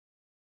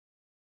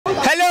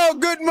Hello,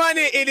 good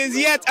morning. It is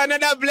yet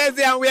another blessed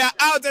day and we are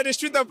out on the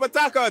street of Port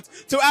Harcourt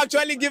to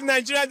actually give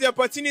Nigerians the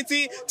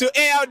opportunity to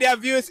air out their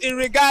views in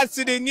regards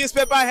to the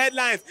newspaper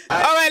headlines.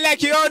 Alright,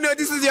 like you all know,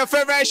 this is your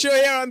favorite show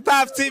here on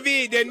TAF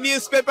TV, the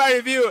newspaper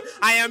review.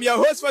 I am your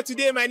host for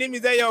today. My name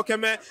is Eyo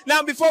Okeme.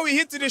 Now, before we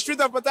hit to the street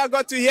of Port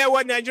Harcourt to hear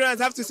what Nigerians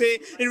have to say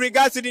in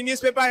regards to the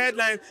newspaper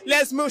headline,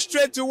 let's move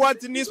straight to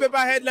what the newspaper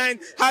headline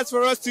has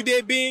for us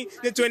today, being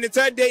the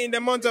 23rd day in the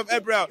month of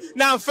April.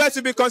 Now, first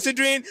we'll be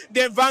considering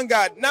the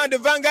Vanguard. Now, the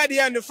Vanguard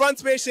here on the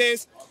front page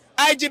says,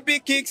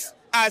 IGP kicks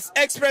as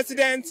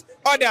ex-president,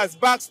 others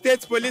back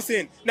state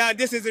policing. Now,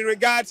 this is in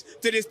regards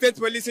to the state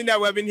policing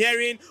that we've been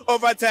hearing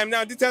over time.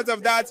 Now, details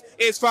of that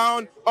is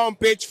found on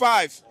page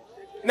 5.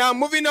 Now,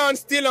 moving on,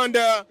 still on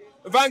the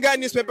Vanguard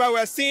newspaper,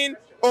 we're seeing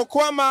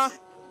Okwama,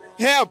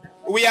 help,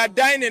 we are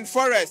dying in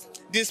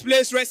forest.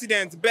 Displaced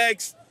residents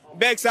begs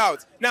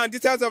out. Now,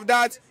 details of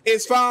that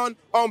is found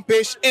on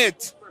page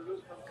 8.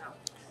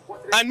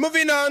 And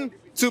moving on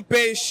to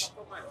page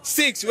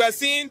 6, we are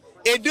seeing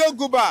Edo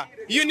Guba,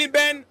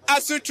 Uniben,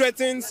 ASU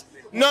threatens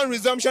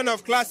non-resumption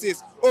of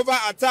classes over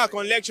attack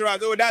on lecturers.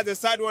 Oh, that's a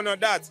sad one on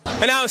that.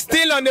 And now,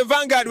 still on the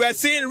Vanguard, we are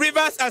seeing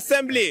Rivers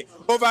Assembly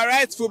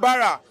overrides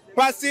Fubara,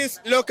 passes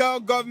local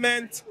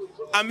government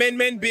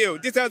amendment bill.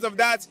 Details of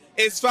that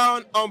is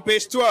found on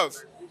page 12.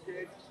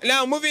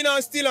 Now, moving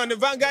on, still on the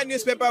Vanguard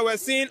newspaper, we're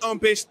seeing on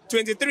page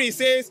 23, it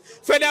says,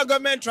 federal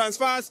government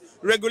transfers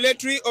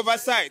regulatory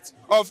oversight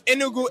of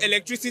Enugu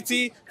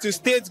electricity to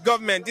state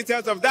government.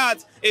 Details of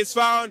that is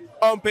found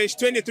on page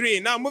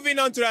 23. Now, moving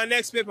on to our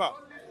next paper. All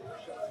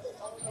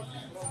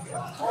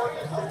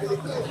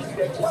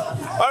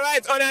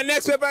right, on our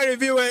next paper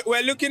review,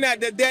 we're looking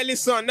at the Daily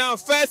Sun. Now,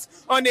 first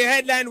on the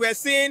headline, we're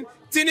seeing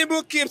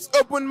Tinubu keeps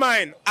open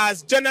mind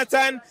as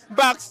Jonathan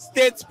backs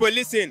state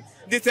policing.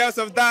 Details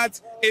of that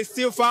is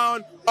still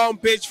found on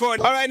page 4.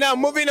 All right, now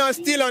moving on,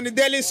 still on the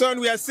Daily Sun,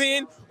 we are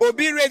seeing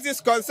Obi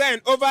raises concern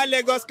over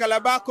Lagos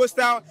Calabar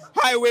Coastal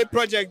Highway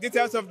project.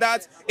 Details of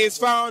that is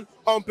found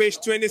on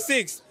page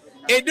 26.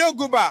 Edo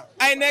Guba,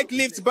 INEC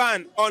lifts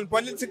ban on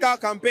political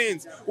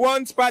campaigns,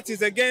 warns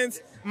parties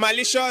against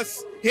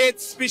malicious hate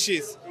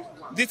speeches.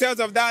 Details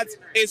of that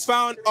is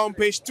found on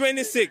page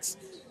 26.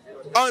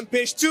 On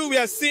page 2, we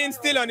are seeing,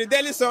 still on the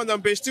Daily Sun,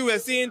 on page 2, we are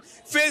seeing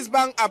Face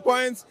Bank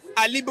appoints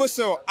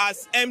Aliboso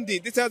as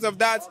MD. Details of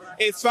that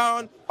is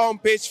found on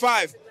page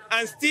 5.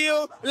 And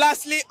still,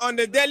 lastly, on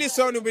the Daily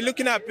Sun, we'll be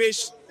looking at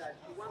page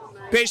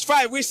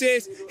 5, which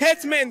says,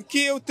 Headmen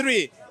kill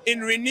 3 in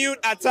renewed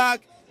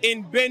attack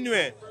in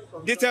Benue.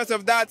 Details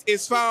of that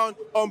is found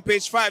on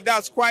page 5.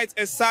 That's quite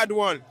a sad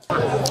one.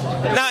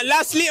 Now,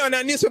 lastly, on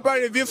our newspaper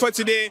review for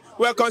today,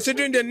 we're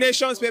considering the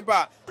Nation's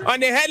paper. On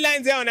the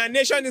headlines there on our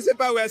Nation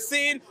newspaper, we're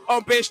seeing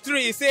on page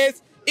 3, it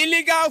says,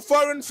 illegal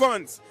foreign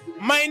funds,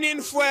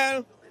 mining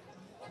fuel,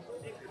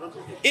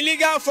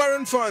 illegal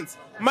foreign funds,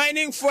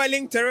 mining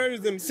fueling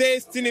terrorism,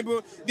 says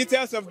Tinubu.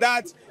 Details of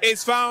that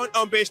is found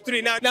on page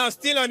 3. Now,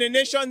 still on the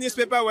Nation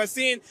newspaper, we're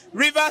seeing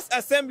Rivers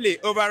Assembly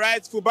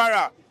overrides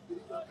Fubara,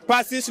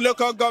 passes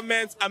local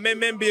government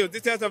amendment bill.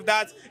 Details of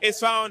that is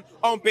found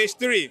on page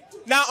 3.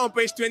 Now on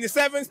page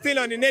 27, still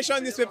on the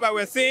Nation newspaper,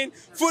 we're seeing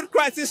food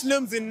crisis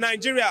looms in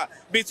Nigeria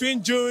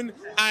between June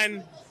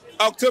and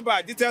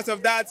October. Details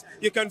of that,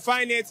 you can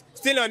find it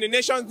still on the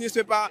Nation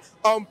newspaper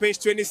on page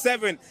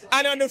 27.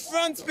 And on the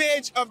front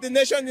page of the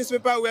Nation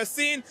newspaper, we're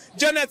seeing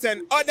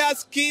Jonathan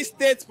orders key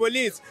state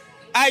police.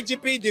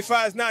 IGP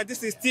differs. Now,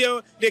 this is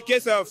still the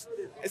case of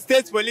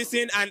state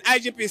policing, and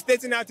IGP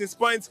stating out his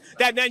points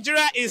that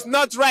Nigeria is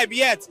not ripe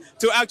yet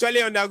to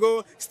actually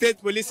undergo state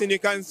policing. You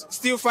can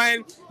still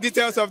find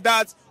details of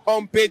that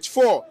on page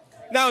 4.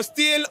 Now,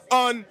 still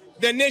on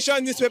the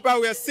Nation newspaper,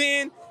 we are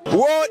seeing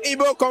World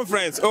Igbo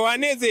Conference,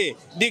 Ohaneze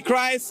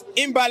decries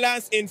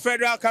imbalance in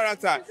federal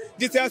character.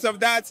 Details of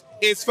that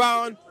is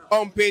found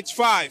on page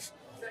 5.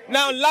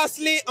 Now,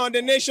 lastly, on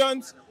the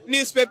Nation's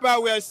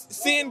newspaper, we are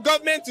seeing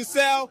government to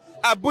sell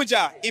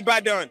Abuja,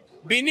 Ibadan,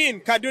 Benin,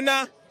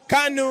 Kaduna,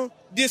 Kanu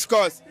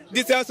discourse.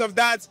 Details of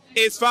that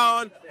is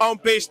found on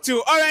page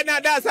 2. All right, now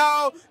that's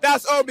all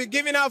we'll be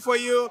giving out for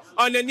you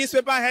on the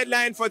newspaper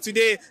headline for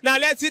today. Now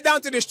let's sit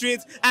down to the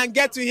streets and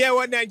get to hear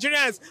what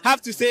Nigerians have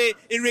to say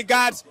in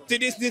regards to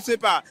this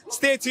newspaper.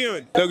 Stay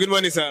tuned. Hello, good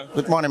morning, sir.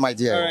 Good morning, my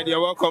dear. All right,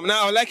 you're welcome.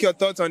 Now I'd like your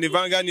thoughts on the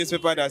Vanguard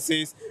newspaper that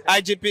says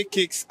IGP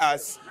kicks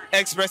as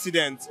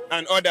ex-president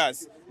and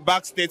others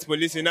back state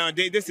policing. Now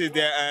this is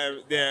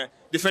the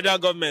federal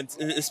government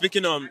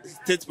speaking on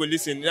state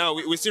policing. Now,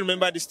 we still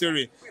remember the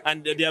story,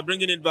 and they are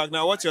bringing it back.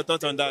 Now, what's your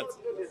thought on that?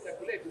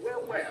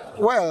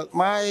 Well,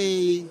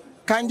 my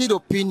candid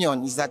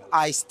opinion is that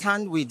I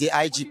stand with the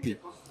IGP.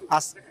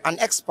 As an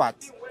expert,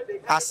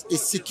 as a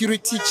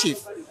security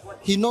chief,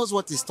 he knows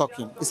what he's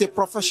talking. He's a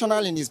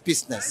professional in his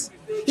business.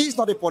 He's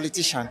not a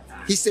politician.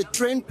 He's a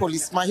trained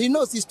policeman. He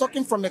knows he's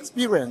talking from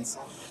experience.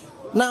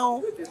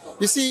 Now,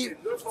 you see,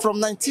 since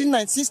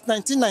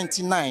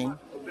 1999,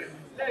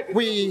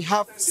 we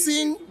have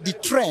seen the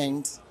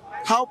trend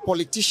how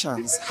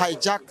politicians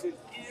hijack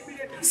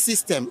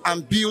systems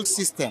and build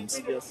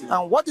systems.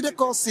 And what do they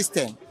call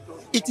system?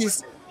 It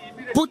is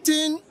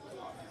putting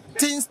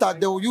things that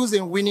they will use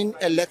in winning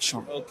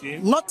election. Okay.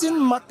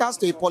 Nothing matters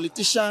to a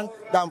politician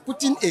than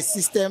putting a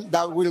system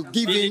that will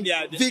give him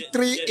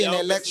victory in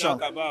election.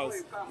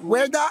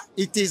 Whether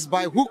it is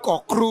by hook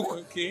or crook,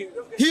 okay,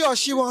 he or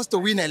she wants to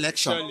win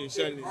election.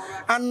 Surely.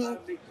 And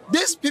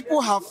these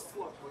people have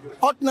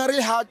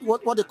ordinarily had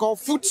what they call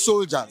foot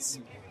soldiers.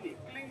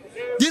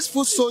 These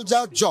foot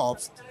soldier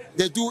jobs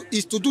they do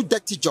is to do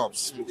dirty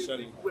jobs.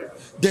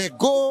 They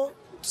go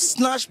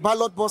snatch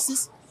ballot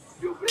boxes,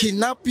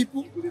 kidnap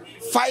people,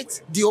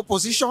 fight the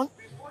opposition,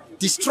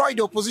 destroy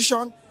the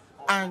opposition,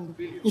 and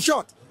in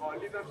short,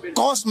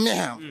 cause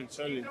mayhem.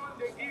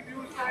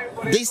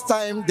 This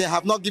time they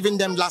have not given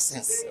them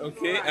license.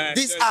 Okay.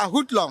 These are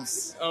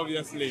hoodlums.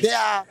 Obviously. They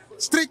are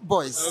street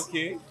boys.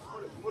 Okay.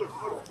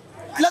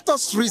 Let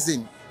us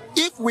reason.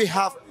 If we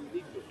have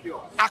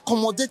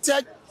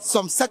accommodated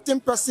some certain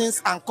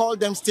persons and call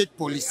them state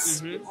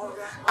police,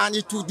 and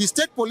the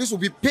state police will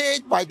be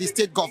paid by the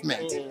state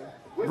government.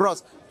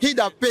 Bros, he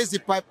that pays the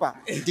piper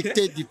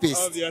dictate the pace.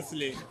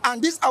 Obviously.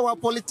 And these our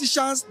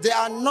politicians, they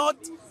are not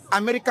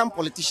American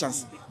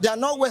politicians. They are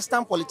not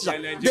Western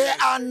politicians. They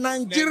are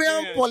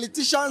Nigerian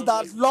politicians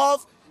that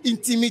love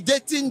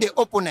intimidating the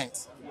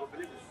opponent.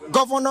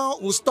 Governor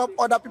will stop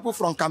other people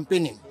from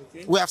campaigning.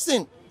 We have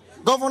seen.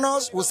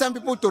 Governors will send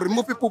people to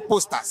remove people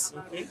posters.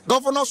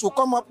 Governors will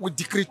come up with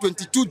decree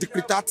 22,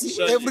 decree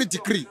 30, every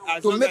decree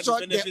to make sure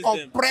they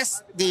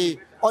oppress the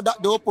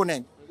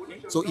opponent.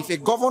 So if a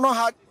governor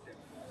had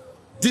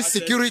this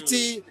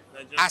security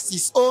as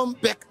his own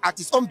beck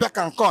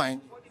and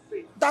coin,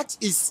 that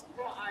is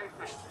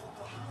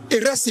a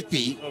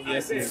recipe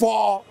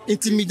for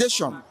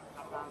intimidation.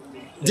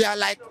 They are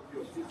like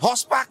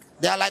horseback,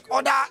 they are like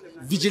other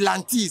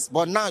vigilantes,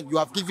 but now you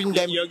have given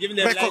them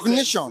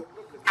recognition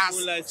as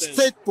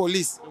state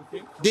police.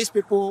 These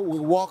people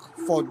will work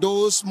for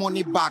those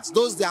money bags,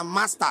 those their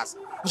masters.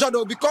 So they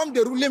will become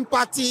the ruling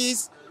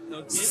party's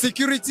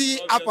security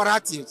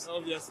apparatus.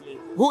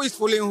 Who is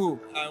fooling who?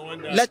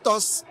 Let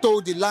us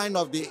toe the line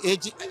of the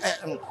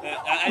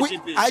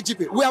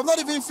IGP. We have not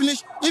even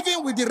finished,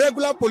 even with the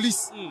regular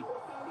police.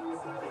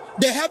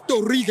 They have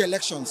to rig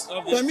elections.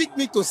 Permit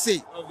me to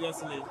say.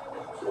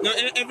 No,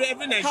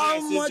 every how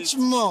much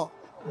more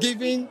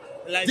giving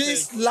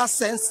this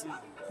licensing?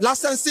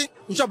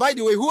 By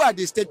the way, who are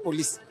the state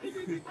police?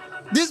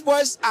 These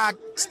boys are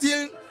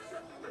still,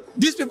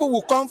 these people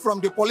will come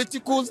from the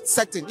political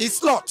setting.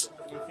 It's not.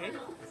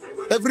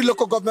 Every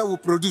local government will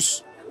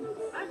produce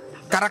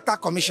character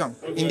commission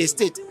in the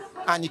state,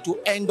 and it will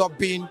end up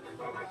being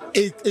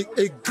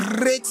a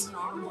great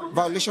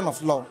violation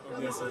of law.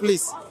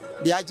 Please,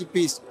 the IGP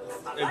is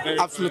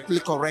absolutely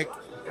correct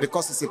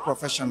because it's a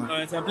professional. All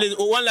right, so please,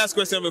 one last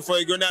question before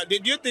you go now. Do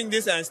you think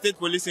this state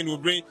policing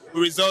will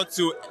result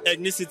to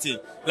ethnicity?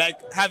 Like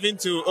having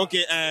to,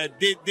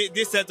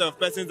 this set of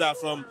persons are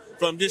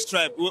from this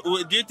tribe.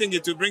 Do you think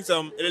it will bring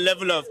some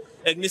level of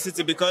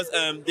ethnicity? Because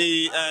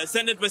the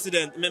Senate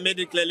president made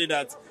it clearly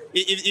that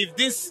if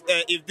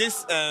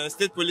this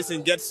state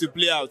policing gets to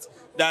play out,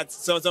 that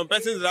some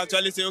persons will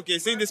actually say, okay,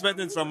 seeing this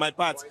person is from my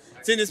part,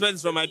 seeing this person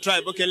is from my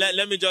tribe, okay,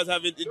 let me just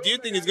have it. Do you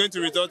think it's going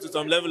to result to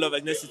some level of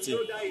ethnicity?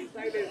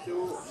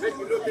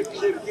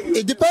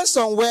 It depends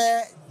on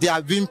where they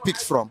are being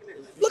picked from.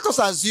 Let us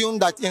assume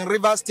that in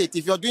Rivers State,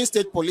 if you're doing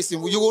state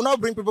policing, you will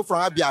not bring people from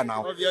Abia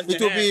now. Obviously,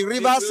 it will be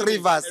Rivers,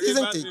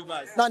 isn't it?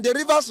 Now the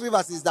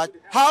Rivers is that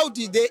how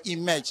did they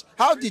emerge?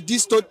 How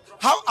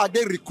are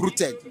they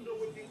recruited?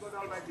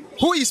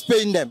 Who is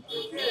paying them?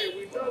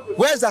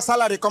 Where is the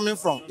salary coming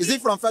from? Is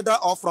it from federal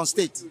or from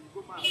state?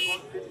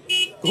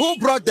 Who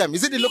brought them?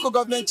 Is it the local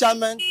government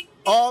chairman,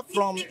 or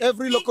from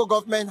every local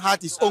government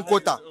had its own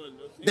quota?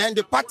 Then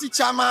the party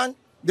chairman,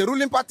 the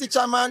ruling party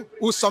chairman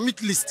will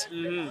submit list,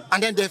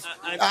 and then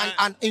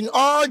and in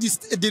all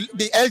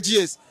the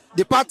LGAs,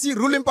 the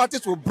ruling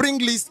parties will bring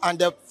list and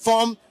they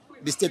form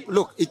the state.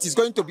 Look, it is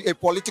going to be a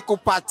political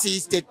party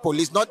state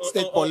police, not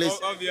state police.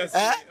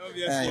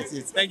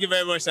 Obviously. Thank you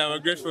very much, sir. We're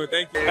grateful.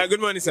 Thank you.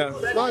 Good morning, sir.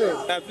 Morning.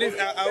 Please,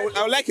 I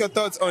would like your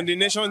thoughts on the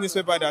Nation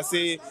newspaper that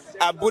say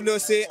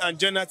Abunose and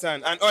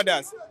Jonathan and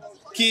others,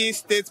 key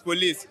state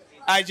police,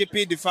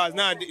 IGP defers.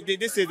 Now,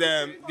 this is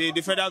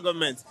the federal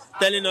government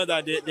telling us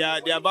that they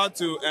are about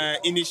to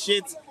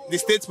initiate the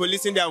state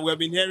policing that we have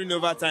been hearing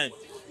over time.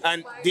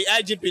 And the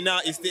IGP now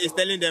is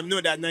telling them,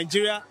 no, that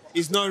Nigeria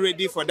is not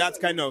ready for that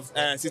kind of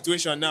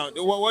situation now.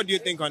 What do you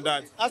think on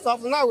that? As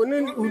of now,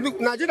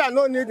 Nigeria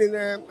no need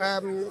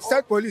in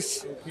state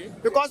police,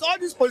 because all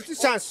these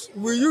politicians,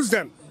 we use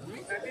them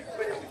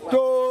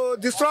to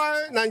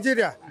destroy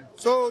Nigeria,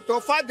 so to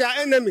fight their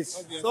enemies.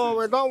 Obviously. So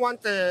we don't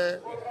want a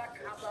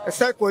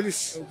state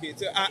police. Okay.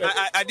 So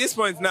at this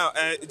point now,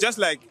 just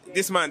like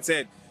this man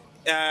said,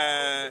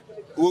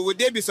 would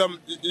there be some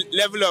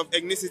level of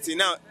ethnicity?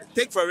 Now,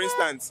 take for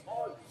instance,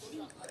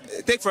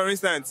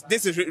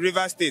 this is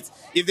Rivers State.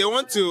 If they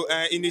want to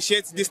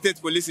initiate this state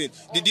policing,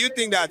 do you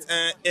think that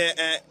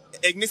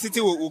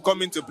ethnicity will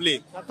come into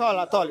play? At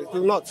all, it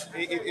will not.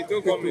 It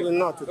will come in. It will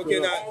not. Okay,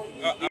 now.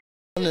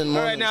 All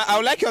right, now I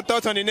would like your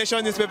thoughts on the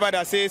Nation newspaper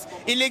that says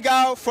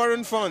illegal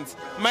foreign funds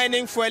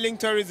mining fueling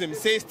tourism,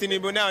 says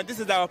Tinubu. Now, this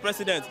is our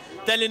president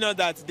telling us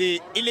that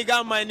the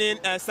illegal mining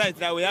site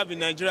that we have in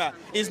Nigeria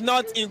is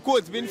not, in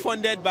quotes, being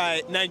funded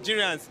by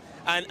Nigerians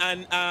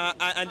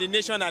and the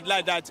nation at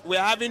large, that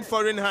we're having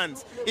foreign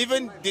hands.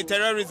 Even the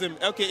terrorism,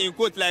 okay, in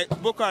quotes, like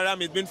Boko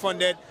Haram is being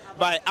funded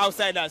by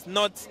outsiders,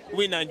 not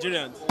we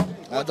Nigerians.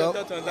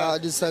 I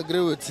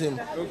disagree with him.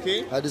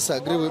 Okay. I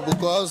disagree with,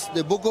 because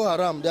the Boko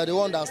Haram, they are the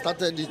one that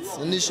started it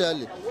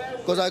initially.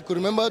 Because I could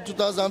remember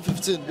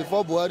 2015,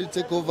 before Buhari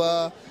took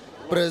over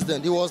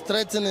president, he was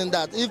threatening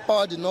that if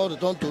power did not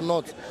return to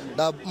North,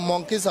 that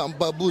monkeys and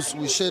baboons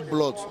will shed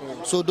blood.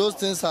 So those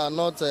things are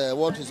not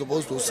what he's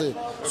supposed to say.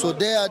 So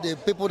they are the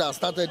people that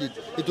started it.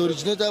 It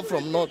originated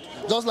from North,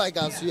 just like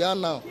as we are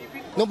now.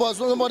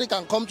 Nobody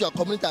can come to your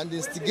community and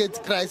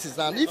instigate crisis,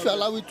 and if you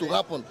allow it to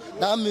happen,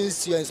 that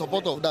means you are in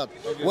support of that.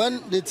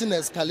 When the thing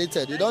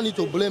escalated, you don't need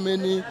to blame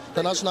any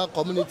international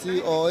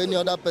community or any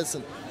other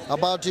person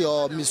about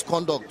your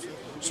misconduct.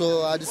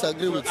 So I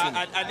disagree with you.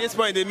 At this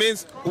point, it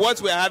means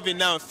what we're having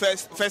now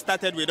first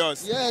started with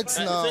us. Yes,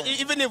 now. So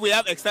even if we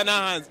have external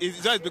hands,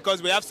 it's just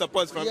because we have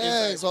support from inside.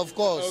 Yes, of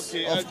course.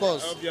 Okay, of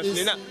course.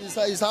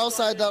 It's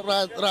outside that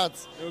rat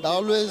okay. that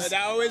always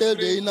tell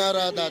the inner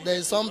rat that there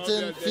is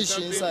something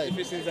fishy inside.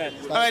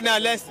 All right, now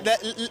let's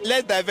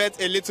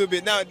divert a little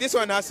bit. Now, this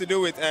one has to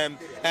do with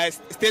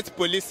state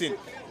policing.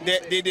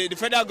 The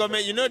federal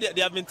government, you know,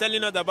 they have been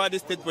telling us about the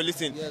state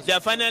policing. Yes. They are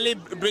finally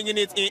bringing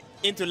it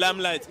into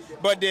limelight.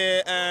 But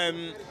the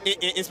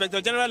Inspector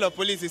General of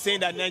Police is saying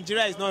that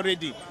Nigeria is not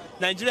ready.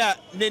 Nigeria,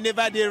 they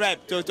never did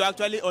ripe to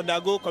actually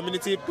undergo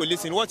community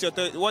policing. What's your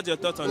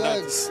thoughts on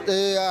that? Yes,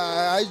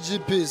 the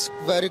IGP is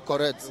very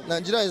correct.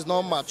 Nigeria is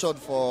not matured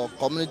for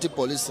community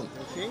policing,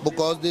 okay,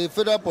 because the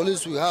federal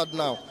police we have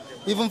now,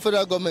 even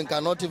federal government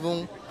cannot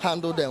even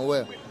handle them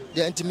well.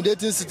 They are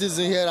intimidating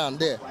citizens here and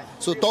there.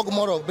 So talk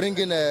more of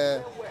bringing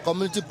a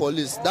community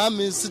police. That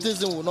means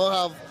citizens will not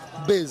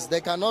have base.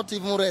 They cannot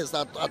even rest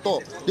at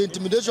all. The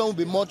intimidation will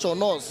be much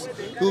on us.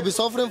 We will be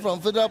suffering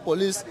from federal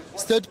police,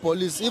 state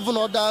police, even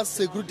other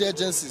security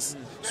agencies.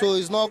 So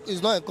it's not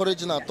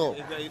encouraging at all.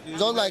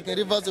 Just like in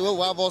Rivers, where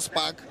we have us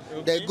park,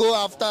 they go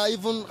after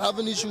even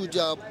having issue with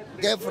your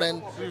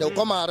girlfriend, they'll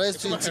come and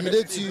arrest you,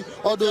 intimidate you,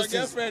 all those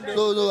things.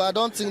 No, I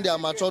don't think they are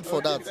matured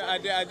for that.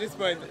 At this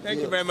point, thank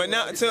you very much.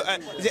 Now, so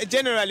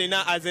generally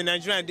now, as a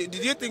Nigerian,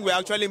 did you think we're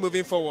actually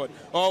moving forward,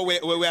 or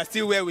we are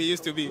still where we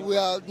used to be?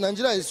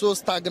 Nigeria is so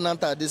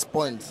stagnant at this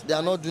point. They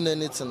are not doing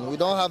anything. We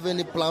don't have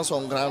any plans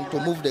on ground to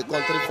move the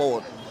country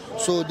forward.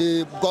 So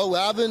we're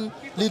having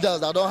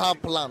leaders that don't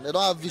have plan, they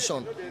don't have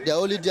vision. They're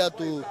only there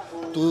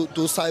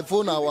to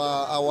siphon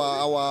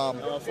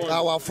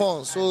our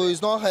funds. So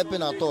it's not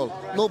helping at all.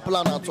 No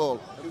plan at all.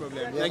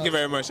 Thank you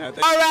very much. All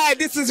right,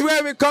 this is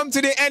where we come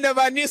to the end of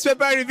our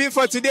newspaper review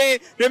for today.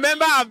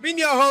 Remember, I've been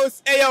your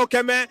host, Eya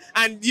Okeme,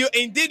 and you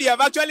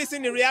have actually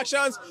seen the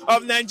reactions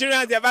of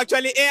Nigerians. They have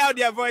actually aired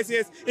their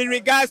voices in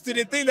regards to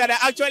the things that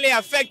are actually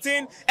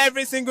affecting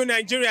every single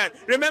Nigerian.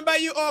 Remember,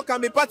 you all can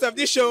be part of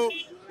this show.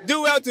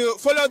 Do well to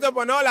follow us up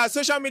on all our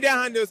social media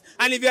handles.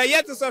 And if you are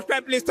yet to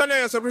subscribe, please turn on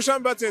your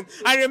subscription button.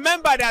 And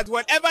remember that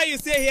whatever you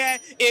say here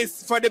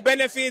is for the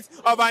benefit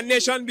of our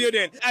nation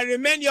building. I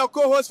remain your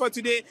co-host for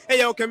today,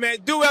 Eya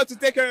Okeme. Do well to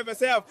take care of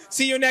yourself.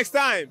 See you next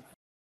time.